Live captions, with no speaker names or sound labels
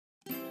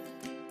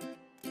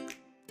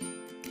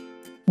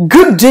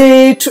Good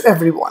day to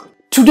everyone.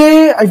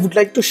 Today I would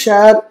like to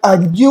share a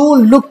new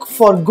look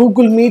for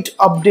Google Meet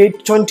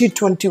update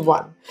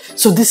 2021.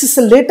 So this is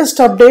the latest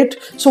update.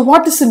 So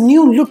what is the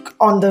new look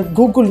on the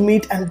Google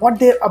Meet and what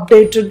they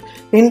updated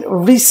in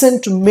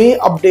recent May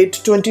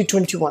update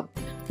 2021?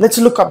 Let's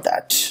look up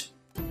that.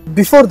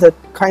 Before that,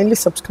 kindly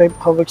subscribe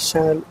HowXT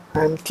channel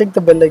and click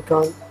the bell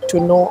icon to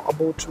know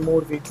about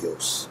more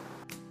videos.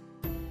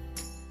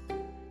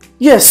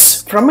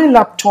 Yes, from my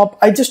laptop,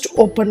 I just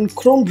open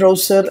Chrome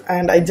browser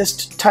and I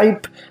just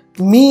type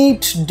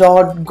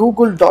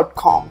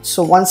meet.google.com.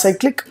 So once I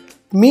click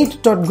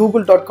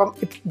meet.google.com,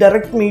 it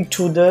directs me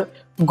to the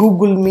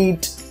Google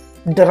Meet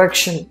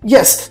direction.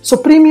 Yes, so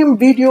premium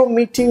video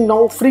meeting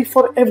now free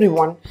for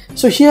everyone.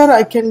 So here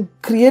I can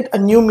create a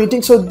new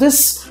meeting. So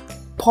this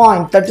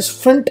point, that is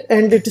front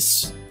end, it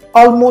is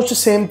almost the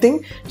same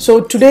thing. So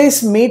today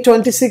is May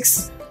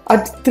 26th.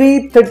 At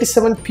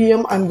 3:37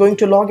 p.m. I'm going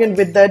to log in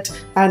with that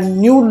and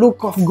new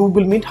look of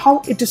Google Meet,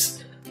 how it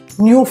is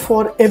new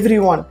for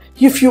everyone.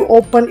 If you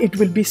open, it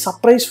will be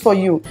surprise for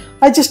you.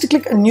 I just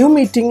click a new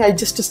meeting, I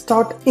just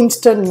start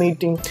instant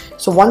meeting.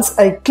 So once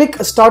I click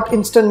start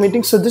instant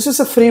meeting, so this is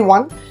a free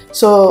one.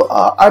 So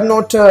I'm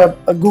not a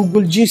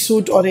Google G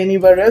Suite or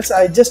anywhere else.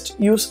 I just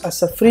use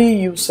as a free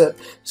user.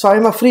 So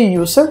I'm a free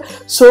user.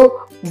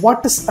 So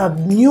what is a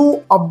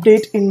new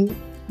update in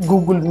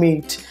Google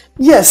Meet?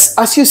 Yes,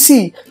 as you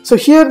see, so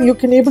here you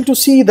can able to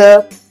see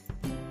the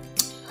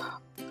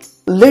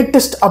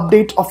latest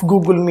update of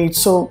Google Meet.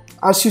 So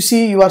as you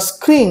see your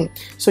screen,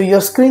 so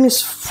your screen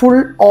is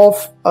full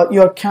of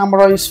your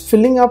camera is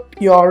filling up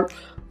your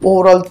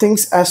overall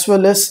things as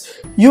well as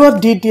your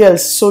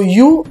details. So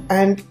you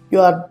and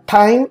your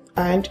time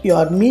and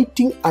your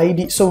meeting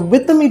ID. So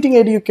with the meeting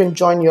ID you can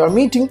join your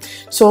meeting.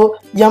 So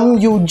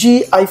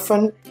MUG-NDFT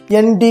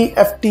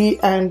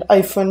and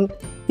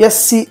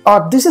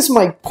SCR, this is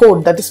my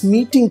code, that is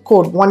meeting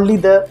code, only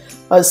the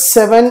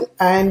 7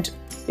 and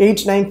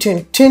 8, 9,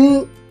 10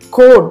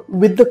 code.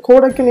 With the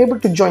code I can able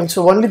to join.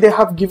 So only they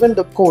have given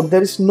the code,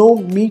 there is no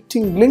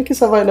meeting link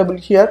is available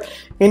here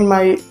in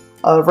my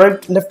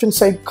left hand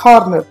side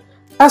corner.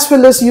 As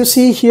well as you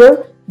see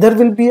here, there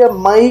will be a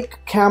mic,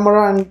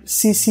 camera and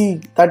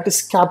CC, that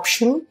is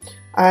caption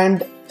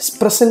and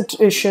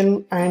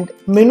presentation, and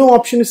menu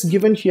option is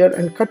given here,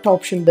 and cut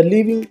option, the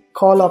leaving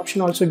call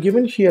option also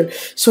given here.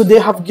 So they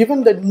have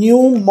given the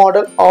new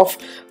model of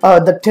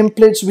the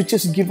templates which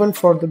is given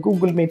for the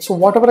Google Meet. So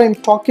whatever I'm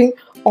talking,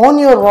 on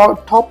your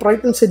top right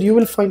hand side you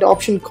will find an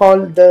option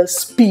called the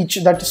speech,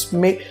 that is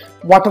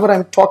whatever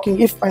I'm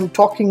talking. If I'm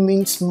talking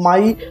means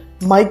my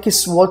mic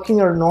is working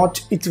or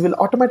not, it will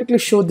automatically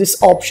show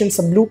this options,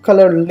 a blue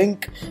color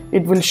link,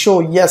 it will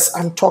show yes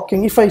I'm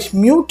talking. If I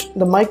mute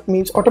the mic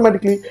means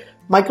automatically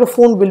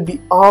microphone will be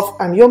off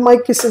and your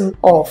mic is in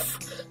off.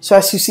 So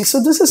as you see,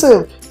 so this is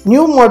a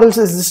new model.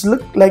 So this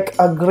look like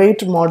a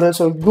great model.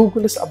 So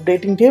Google is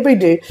updating day by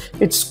day.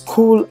 It's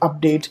cool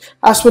update.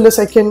 As well as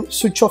I can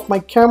switch off my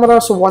camera.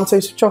 So once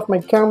I switch off my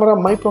camera,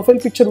 my profile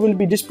picture will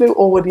be displayed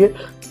over here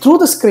through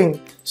the screen.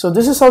 So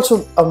this is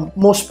also a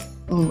most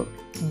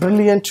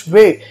brilliant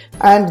way.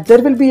 And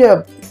there will be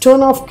a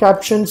turn off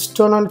captions,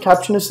 turn on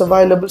caption is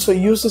available. So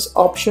use this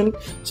option.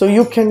 So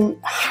you can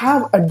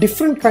have a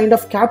different kind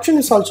of caption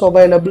is also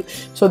available.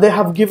 So they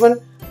have given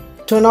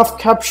turn off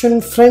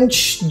caption,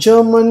 French,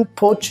 German,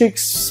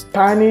 Portuguese,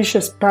 Spanish,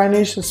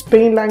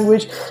 Spain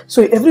language.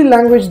 So every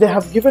language they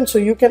have given, so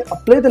you can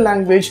apply the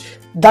language.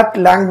 That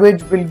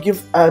language will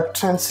give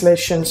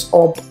translations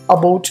of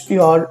about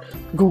your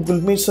Google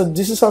Meet. So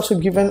this is also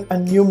given a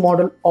new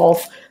model of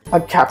a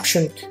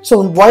caption.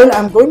 So while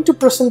I'm going to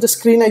present the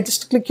screen, I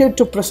just click here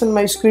to present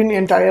my screen,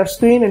 entire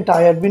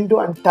window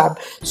and tab.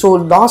 So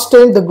last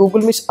time the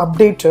Google Meet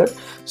updated,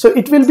 so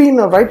it will be in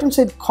the right hand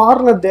side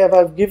corner. They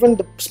have given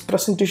the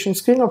presentation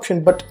screen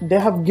option, but they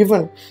have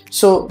given,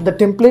 so the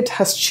template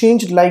has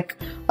changed like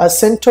a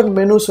center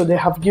menu. So they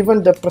have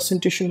given the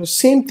presentation the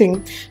same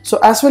thing. So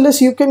as well as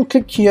you can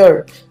click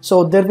here,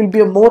 so there will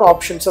be a more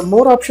options. So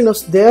more option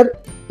is there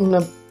in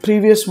a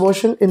previous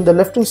version in the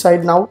left hand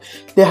side. Now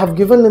they have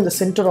given in the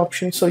center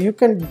option, so you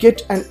can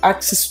get and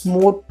access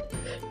more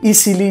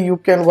easily. You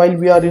can, while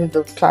we are in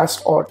the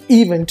class or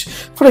event,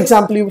 for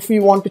example, if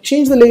you want to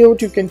change the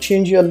layout, you can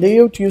change your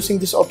layout using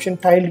this option,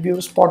 tiled view,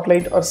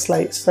 spotlight or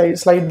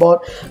slide bar.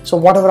 So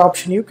whatever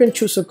option you can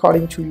choose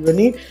according to your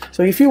need.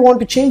 So if you want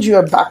to change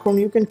your background,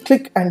 you can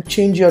click and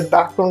change your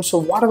background. So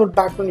whatever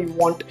background you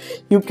want,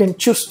 you can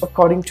choose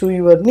according to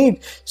your need.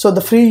 So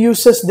the free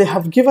users, they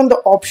have given the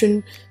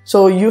option.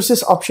 So use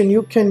this option,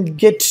 you can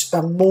get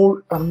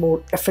more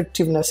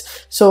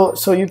effectiveness. So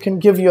you can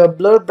give your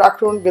blurred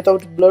background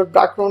without blurred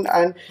background,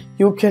 and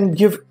you can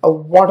give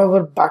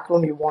whatever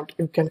background you want.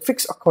 You can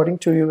fix according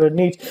to your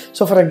need.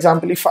 So for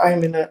example, if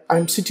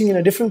I'm sitting in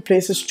a different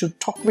places to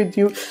talk with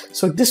you,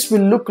 so this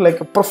will look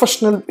like a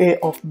professional way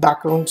of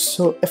background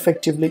so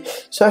effectively.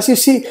 So as you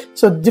see,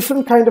 so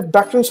different kind of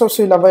backgrounds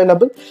also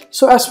available.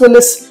 So as well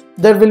as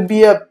there will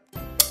be a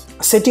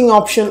setting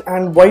option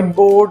and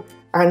whiteboard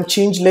and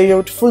change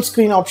layout, full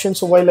screen option.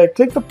 So while I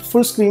click the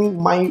full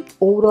screen, my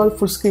overall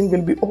full screen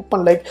will be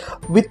open like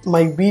with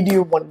my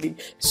video only.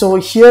 So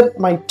here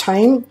my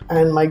time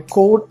and my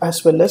code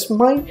as well as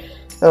my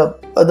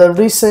the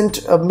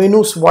recent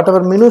menus,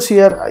 whatever menus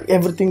here,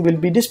 everything will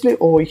be displayed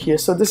over here.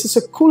 So this is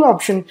a cool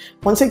option.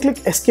 Once I click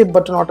escape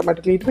button,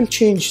 automatically it will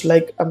change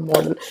like a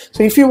model.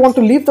 So if you want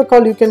to leave the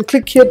call, you can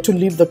click here to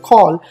leave the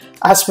call,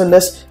 as well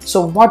as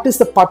so what is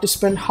the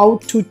participant, how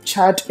to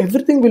chat,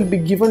 everything will be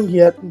given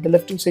here in the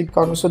left hand side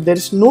corner. So there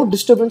is no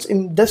disturbance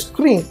in the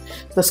screen.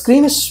 The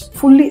screen is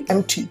fully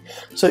empty.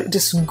 So it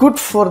is good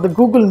for the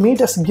Google Meet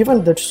has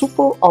given that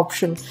super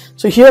option.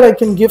 So here I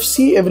can give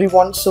see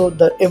everyone, so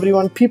that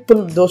everyone,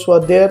 people, those who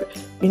are there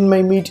in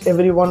my meet,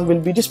 everyone will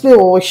be displayed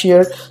over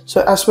here.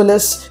 So as well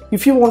as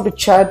if you want to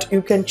chat,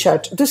 you can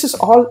chat. This is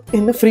all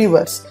in the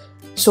freewares.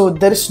 So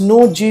there is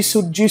no G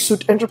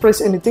Suite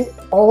Enterprise, anything.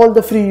 All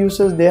the free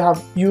users, they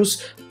have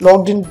used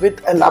logged in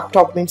with a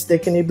laptop, means they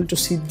can able to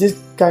see this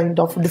kind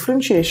of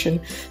differentiation.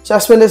 So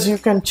as well as you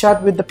can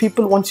chat with the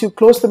people. Once you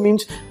close the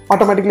means,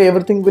 automatically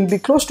everything will be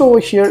closed over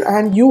here,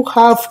 and you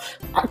have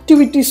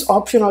activities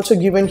option also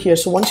given here.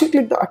 So once you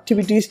click the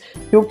activities,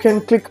 you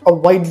can click a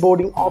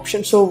whiteboarding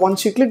option. So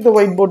once you click the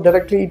whiteboard,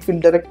 directly it will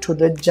direct to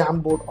the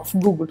Jamboard of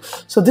Google.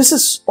 So this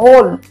is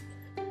all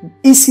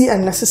easy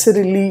and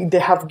necessarily they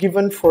have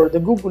given for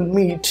the Google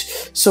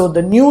Meet. So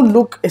the new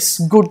look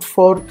is good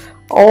for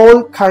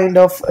all kind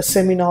of a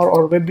seminar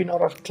or webinar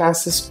or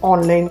classes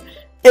online.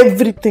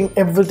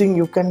 Everything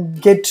you can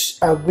get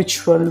a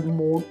virtual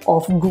mode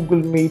of Google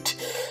Meet.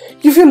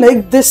 If you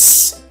like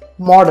this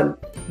model,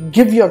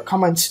 give your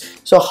comments.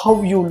 So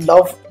how you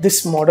love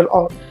this model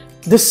or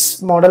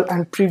this model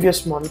and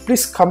previous model,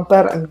 please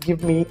compare and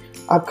give me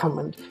a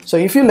comment. So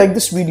if you like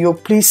this video,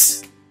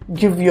 please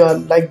give your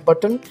like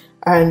button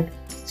and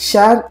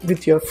share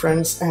with your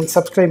friends and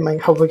subscribe my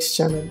HowXT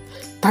channel.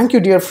 Thank you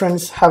dear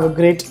friends. Have a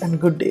great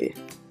and good day.